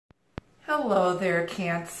Hello there,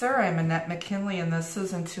 Cancer. I'm Annette McKinley, and this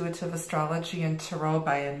is Intuitive Astrology and Tarot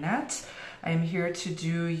by Annette. I'm here to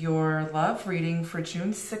do your love reading for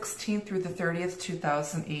June 16th through the 30th,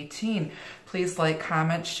 2018. Please like,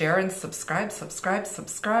 comment, share, and subscribe.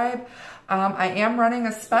 I am running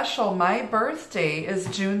a special. My birthday is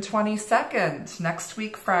June 22nd, next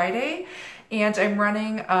week, Friday. And I'm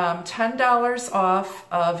running $10 off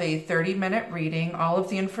of a 30-minute reading. All of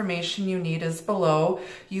the information you need is below.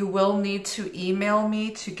 You will need to email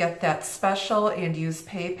me to get that special and use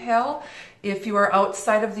PayPal. If you are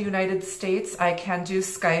outside of the United States, I can do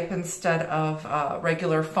Skype instead of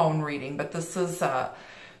regular phone reading, but this is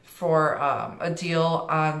for a deal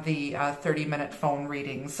on the 30-minute phone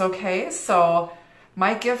readings. Okay, so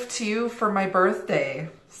my gift to you for my birthday.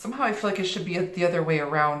 Somehow I feel like it should be the other way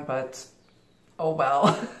around, but oh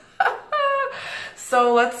well.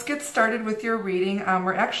 So let's get started with your reading.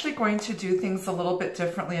 We're actually going to do things a little bit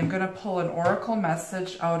differently. I'm going to pull an oracle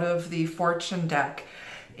message out of the fortune deck,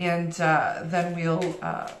 and then we'll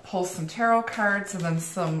pull some tarot cards and then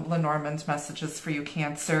some Lenormand messages for you,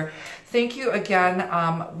 Cancer. Thank you again.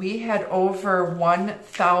 We had over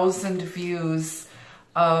 1,000 views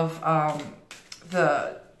of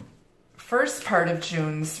the first part of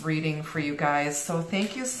June's reading for you guys. So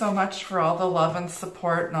thank you so much for all the love and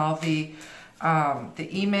support and all the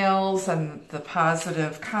emails and the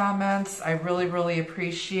positive comments. I really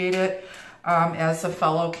appreciate it. As a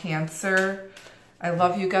fellow Cancer, I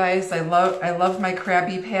love you guys. I love my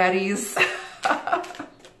Krabby Patties,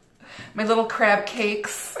 my little crab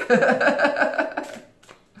cakes. I'm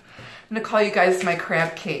gonna call you guys my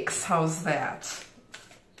crab cakes. How's that?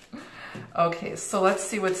 Okay, so let's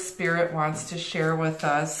see what Spirit wants to share with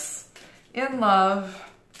us in love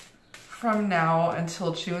from now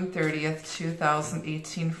until June 30th,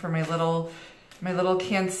 2018 for my little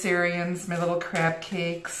Cancerians, my little crab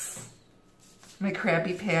cakes, my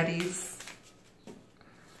Krabby Patties.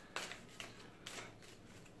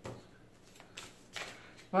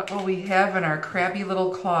 What will we have in our crabby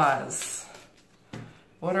little claws?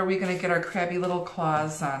 What are we going to get our crabby little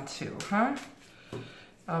claws onto, huh?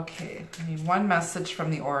 Okay, I need one message from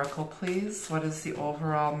the Oracle, please. What is the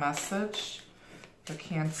overall message for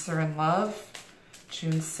Cancer in love,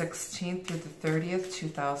 June 16th through the 30th,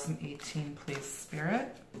 2018, please,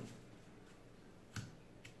 Spirit?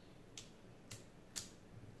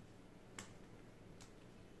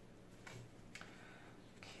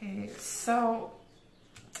 Okay, so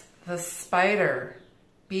the Spider,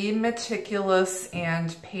 be meticulous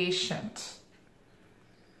and patient.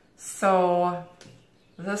 So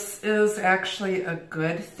this is actually a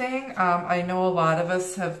good thing. I know a lot of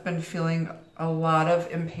us have been feeling a lot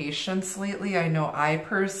of impatience lately. I know I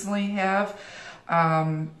personally have.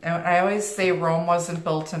 And I always say Rome wasn't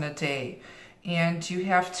built in a day. And you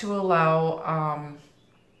have to allow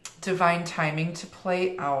divine timing to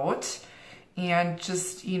play out. And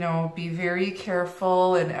just, you know, be very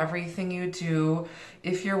careful in everything you do.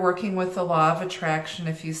 If you're working with the law of attraction,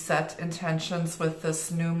 if you set intentions with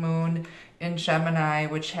this new moon in Gemini,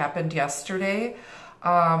 which happened yesterday,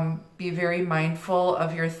 be very mindful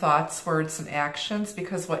of your thoughts, words, and actions,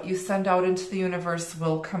 because what you send out into the universe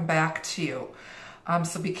will come back to you.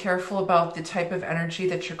 So be careful about the type of energy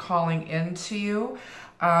that you're calling into you.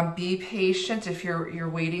 Be patient. If you're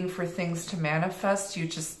waiting for things to manifest, you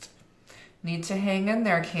just need to hang in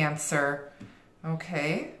there, Cancer.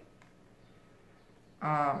 Okay?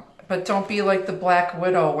 But don't be like the Black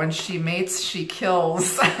Widow. When she mates, she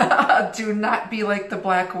kills. Do not be like the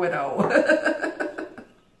Black Widow.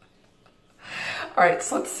 All right,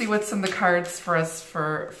 so let's see what's in the cards for us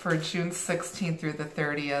for June 16th through the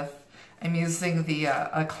 30th. I'm using the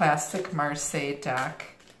a classic Marseille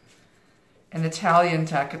deck. An Italian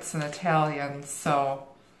deck. It's an Italian, so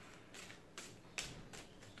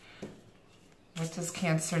what does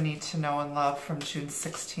Cancer need to know in love from June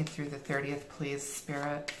 16th through the 30th, please,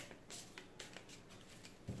 Spirit?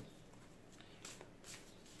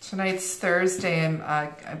 Tonight's Thursday, and I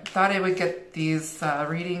thought I would get these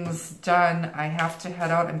readings done. I have to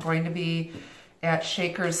head out. I'm going to be at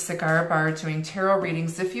Shaker's Cigar Bar doing tarot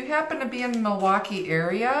readings. If you happen to be in the Milwaukee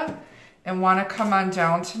area and want to come on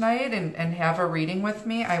down tonight and have a reading with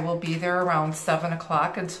me, I will be there around 7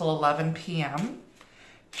 o'clock until 11 p.m.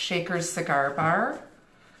 Shaker's Cigar Bar.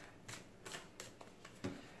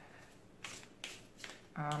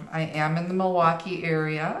 I am in the Milwaukee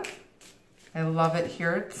area. I love it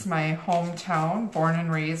here. It's my hometown, born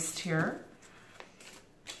and raised here.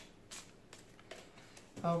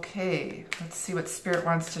 Okay, let's see what Spirit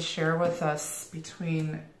wants to share with us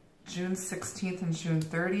between June 16th and June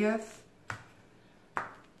 30th.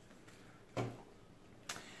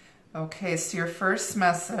 Okay, so your first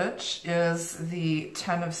message is the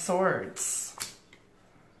Ten of Swords.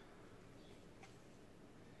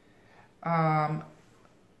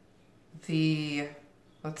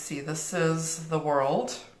 Let's see, this is the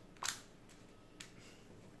world.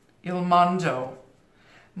 Il mondo.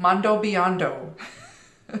 Mondo biondo.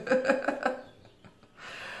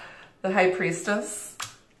 The High Priestess.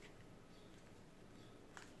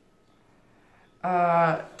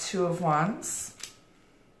 Two of Wands.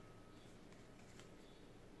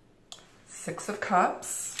 Six of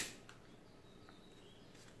Cups.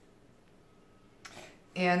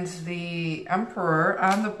 And the Emperor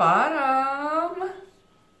on the bottom.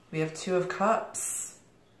 We have Two of Cups.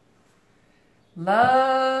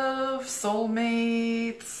 Love,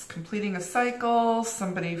 soulmates, completing a cycle,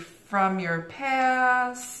 somebody from your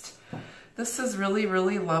past. This is really,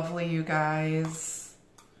 really lovely, you guys.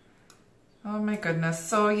 Oh my goodness.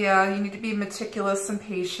 So yeah, you need to be meticulous and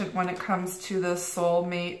patient when it comes to the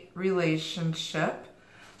soulmate relationship.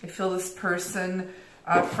 I feel this person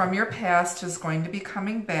from your past is going to be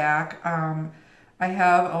coming back. I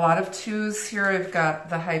have a lot of twos here. I've got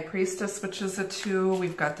the High Priestess, which is a 2.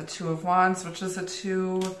 We've got the Two of Wands, which is a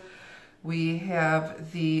 2. We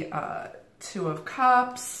have the Two of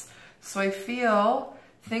Cups. So I feel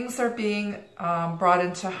things are being brought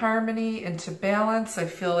into harmony, into balance. I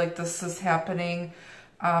feel like this is happening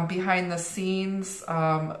behind the scenes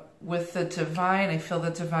with the divine. I feel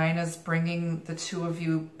the divine is bringing the two of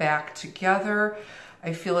you back together.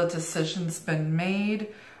 I feel a decision's been made.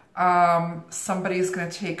 Somebody's going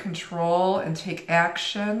to take control and take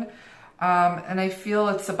action. And I feel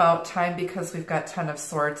it's about time because we've got Ten of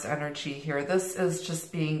Swords energy here. This is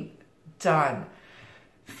just being done.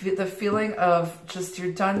 The feeling of just,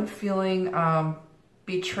 you're done feeling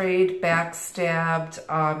betrayed, backstabbed.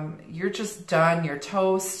 You're just done. You're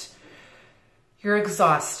toast. You're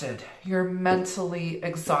exhausted. You're mentally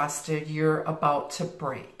exhausted. You're about to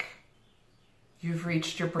break. You've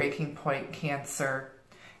reached your breaking point, Cancer.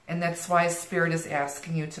 And that's why Spirit is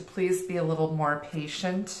asking you to please be a little more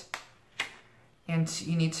patient. And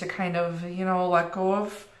you need to kind of, you know, let go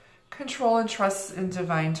of control and trust in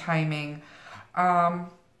divine timing. Some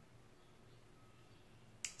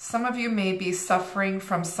of you may be suffering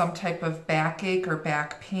from some type of backache or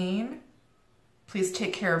back pain. Please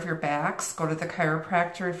take care of your backs. Go to the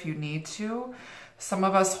chiropractor if you need to. Some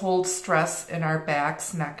of us hold stress in our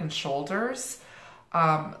backs, neck, and shoulders.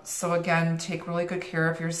 So again, take really good care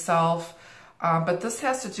of yourself. But this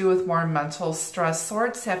has to do with more mental stress.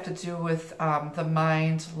 Swords have to do with the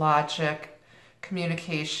mind, logic,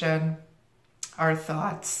 communication, our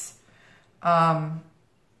thoughts.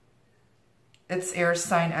 It's air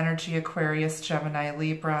sign energy, Aquarius, Gemini,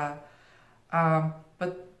 Libra.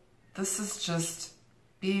 But this is just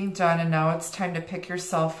being done, and now it's time to pick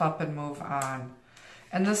yourself up and move on.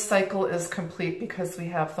 And this cycle is complete because we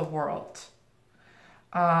have the World.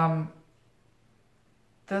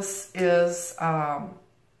 This is a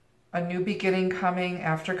new beginning coming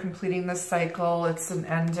after completing this cycle. It's an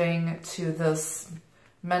ending to this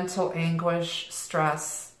mental anguish,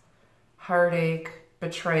 stress, heartache,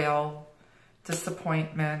 betrayal,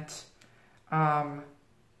 disappointment. And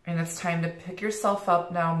it's time to pick yourself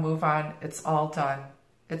up now, move on. It's all done.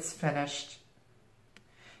 It's finished.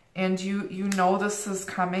 And you know this is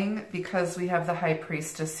coming because we have the High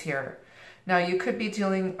Priestess here. Now, you could be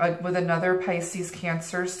dealing with another Pisces,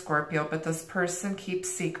 Cancer, Scorpio, but this person keeps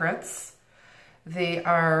secrets. They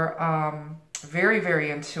are very, very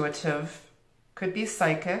intuitive. Could be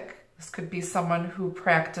psychic. This could be someone who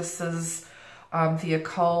practices the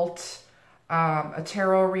occult, a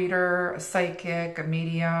tarot reader, a psychic, a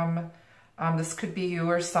medium. This could be you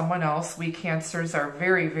or someone else. We Cancers are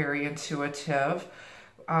very, very intuitive.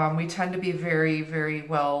 We tend to be very, very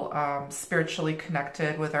well spiritually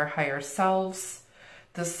connected with our higher selves.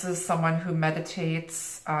 This is someone who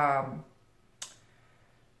meditates,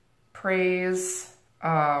 prays,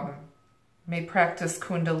 may practice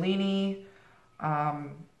Kundalini,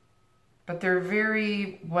 but they're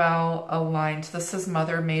very well aligned. This is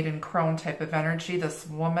Mother, Maiden, Crone type of energy. This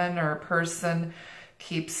woman or person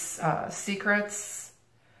keeps secrets.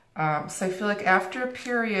 So I feel like after a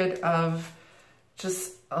period of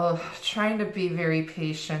just trying to be very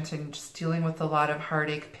patient and just dealing with a lot of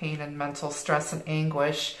heartache, pain, and mental stress and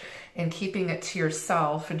anguish, and keeping it to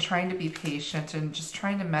yourself and trying to be patient and just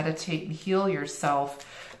trying to meditate and heal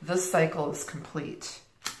yourself, this cycle is complete.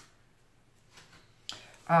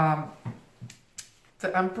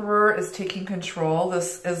 The Emperor is taking control.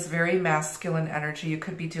 This is very masculine energy. You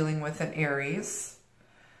could be dealing with an Aries.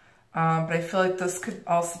 But I feel like this could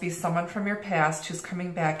also be someone from your past who's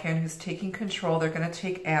coming back in, who's taking control. They're going to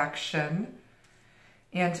take action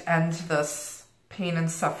and end this pain and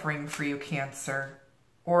suffering for you, Cancer.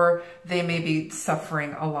 Or they may be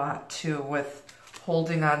suffering a lot too with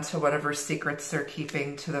holding on to whatever secrets they're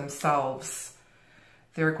keeping to themselves.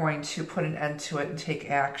 They're going to put an end to it and take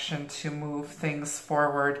action to move things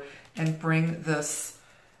forward and bring this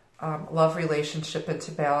love relationship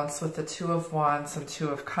into balance with the Two of Wands and Two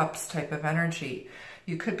of Cups type of energy.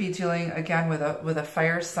 You could be dealing again with a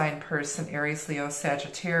fire sign person, Aries, Leo,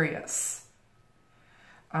 Sagittarius.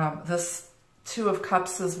 This Two of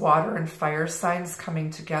Cups is water and fire signs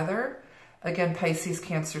coming together. Again, Pisces,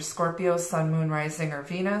 Cancer, Scorpio, Sun, Moon, Rising, or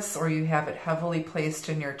Venus, or you have it heavily placed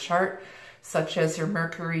in your chart, such as your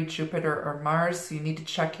Mercury, Jupiter, or Mars. So you need to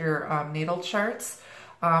check your natal charts.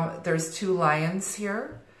 There's two lions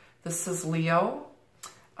here. This is Leo.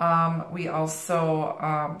 We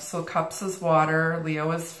also, so Cups is water,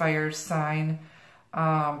 Leo is fire sign.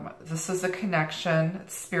 This is a connection,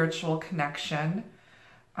 it's spiritual connection.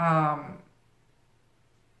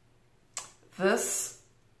 This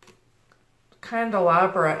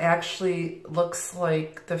candelabra actually looks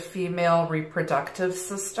like the female reproductive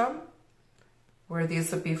system, where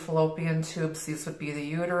these would be fallopian tubes, these would be the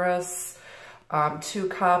uterus, two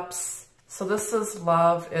cups. So this is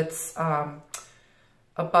love, it's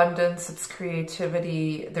abundance, it's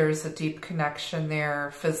creativity, there's a deep connection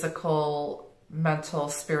there, physical, mental,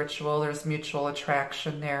 spiritual, there's mutual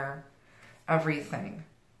attraction there, everything.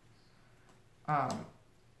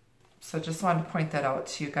 So just wanted to point that out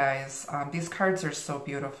to you guys. These cards are so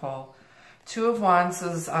beautiful. Two of Wands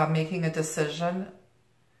is making a decision,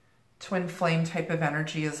 twin flame type of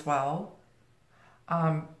energy as well.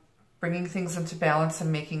 Bringing things into balance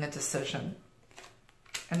and making a decision.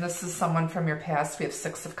 And this is someone from your past. We have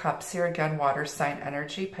Six of Cups here. Again, water sign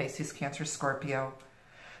energy, Pisces, Cancer, Scorpio.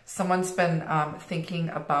 Someone's been thinking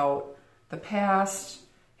about the past,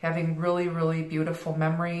 having really, really beautiful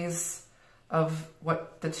memories of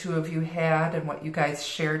what the two of you had and what you guys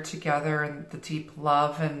shared together and the deep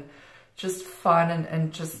love and just fun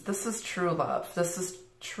and just, this is true love. This is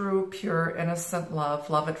true, pure, innocent love,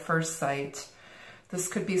 love at first sight. This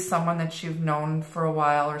could be someone that you've known for a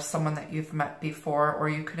while or someone that you've met before, or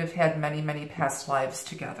you could have had many, many past lives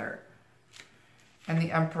together. And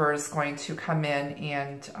the Emperor is going to come in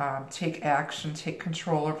and take action, take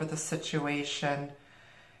control over the situation,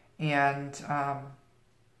 and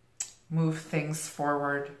move things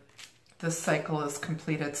forward. This cycle is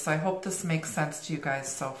completed. So I hope this makes sense to you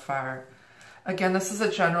guys so far. Again, this is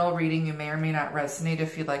a general reading. You may or may not resonate.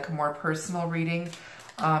 If you'd like a more personal reading,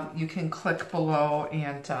 you can click below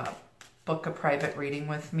and book a private reading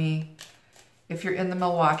with me. If you're in the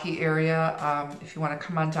Milwaukee area, if you want to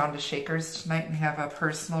come on down to Shakers tonight and have a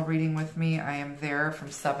personal reading with me, I am there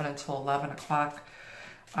from 7 until 11 o'clock.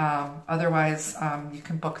 Otherwise, you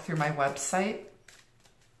can book through my website.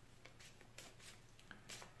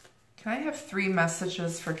 Can I have 3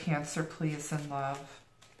 messages for Cancer, please, in love?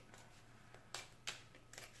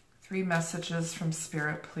 3 messages from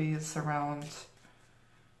Spirit, please, around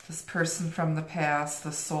this person from the past, the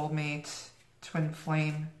soulmate, twin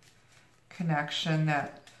flame connection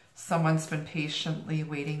that someone's been patiently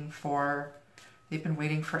waiting for. They've been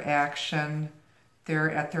waiting for action. They're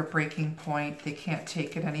at their breaking point. They can't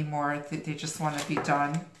take it anymore. They just want to be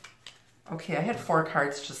done. Okay, I had 4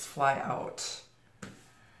 cards just fly out.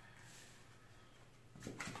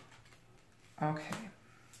 Okay.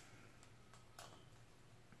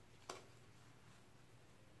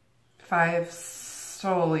 5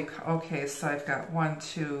 slowly. Okay, so I've got 1,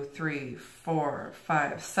 2, 3, 4,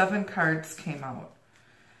 5, 7 cards came out.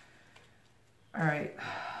 All right.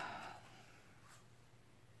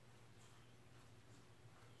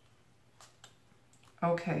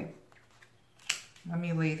 Okay. Let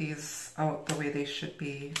me lay these out the way they should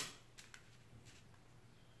be.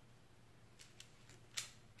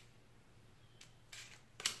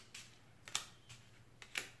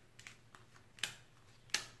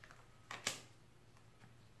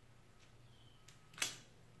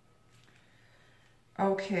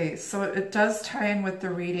 Okay, so it does tie in with the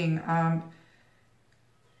reading.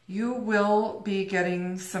 You will be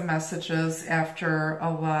getting some messages after a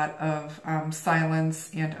lot of silence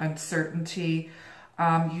and uncertainty.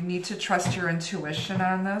 You need to trust your intuition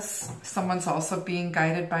on this. Someone's also being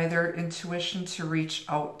guided by their intuition to reach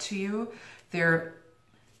out to you. They're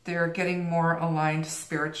getting more aligned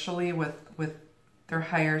spiritually with their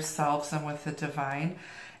higher selves and with the divine.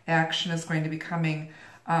 Action is going to be coming.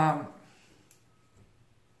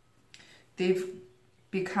 They've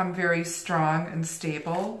become very strong and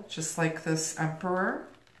stable, just like this Emperor.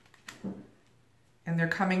 and they're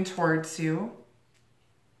coming towards you.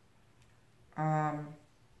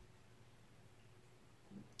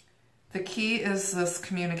 The key is this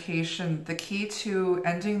communication. The key to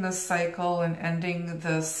ending this cycle and ending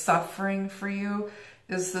the suffering for you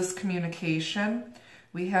is this communication.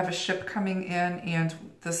 We have a ship coming in, and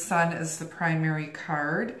the sun is the primary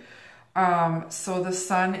card. So the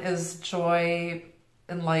sun is joy,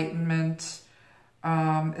 enlightenment.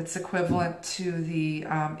 It's equivalent to the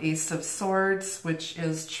Ace of Swords, which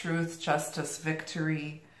is truth, justice,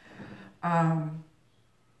 victory.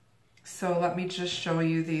 So let me just show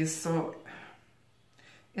you these. So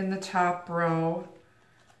in the top row,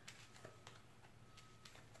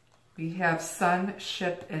 we have sun,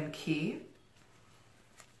 ship, and key.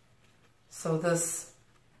 So this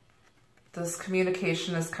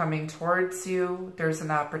communication is coming towards you. There's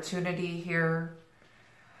an opportunity here.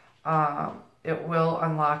 It will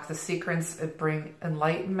unlock the secrets. It bring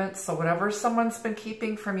enlightenment. So whatever someone's been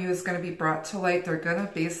keeping from you is going to be brought to light. They're going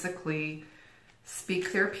to basically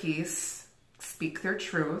speak their piece, speak their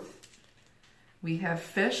truth. We have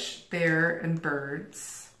fish, bear, and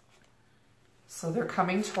birds. So they're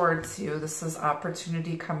coming towards you. This is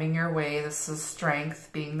opportunity coming your way. This is strength,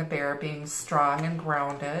 being the bear, being strong and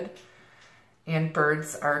grounded. And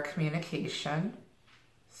birds are communication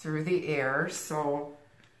through the air. So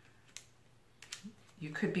you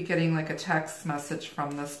could be getting like a text message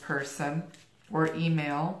from this person, or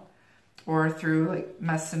email, or through like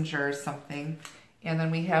messenger or something. And then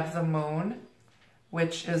we have the moon,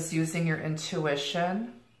 which is using your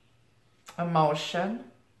intuition, emotion.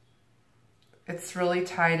 It's really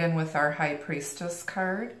tied in with our high priestess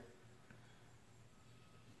card.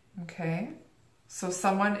 Okay, so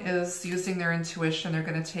someone is using their intuition. They're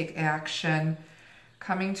going to take action,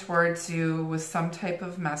 coming towards you with some type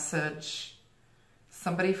of message.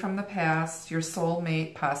 Somebody from the past, your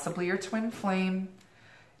soulmate, possibly your twin flame.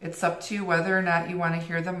 It's up to you whether or not you want to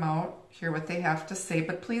hear them out, hear what they have to say,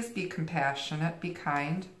 but please be compassionate, be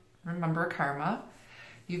kind. Remember karma.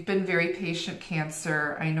 You've been very patient,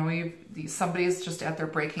 Cancer. I know somebody's just at their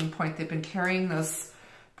breaking point. They've been carrying this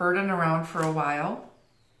burden around for a while.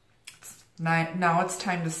 Now it's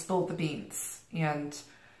time to spill the beans and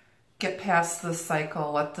get past this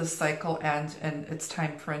cycle, let this cycle end, and it's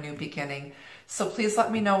time for a new beginning. So please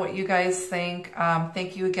let me know what you guys think.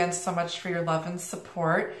 Thank you again so much for your love and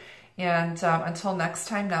support. And until next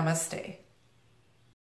time, namaste.